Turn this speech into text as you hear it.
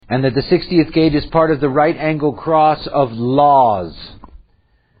And that the 60th gate is part of the right angle cross of laws.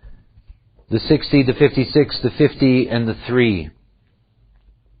 The 60, the 56, the 50, and the 3.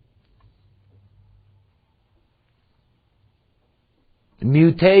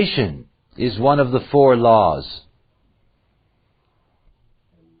 Mutation is one of the 4 laws.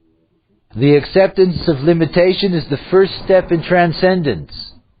 The acceptance of limitation is the first step in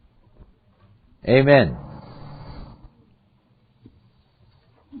transcendence. Amen.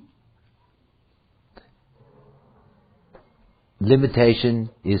 Limitation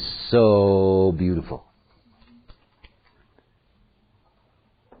is so beautiful.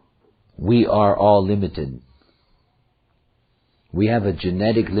 We are all limited. We have a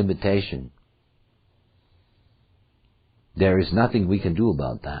genetic limitation. There is nothing we can do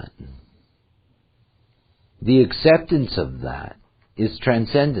about that. The acceptance of that is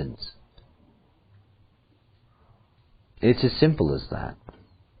transcendence. It's as simple as that.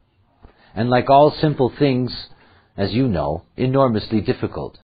 And like all simple things, as you know, enormously difficult.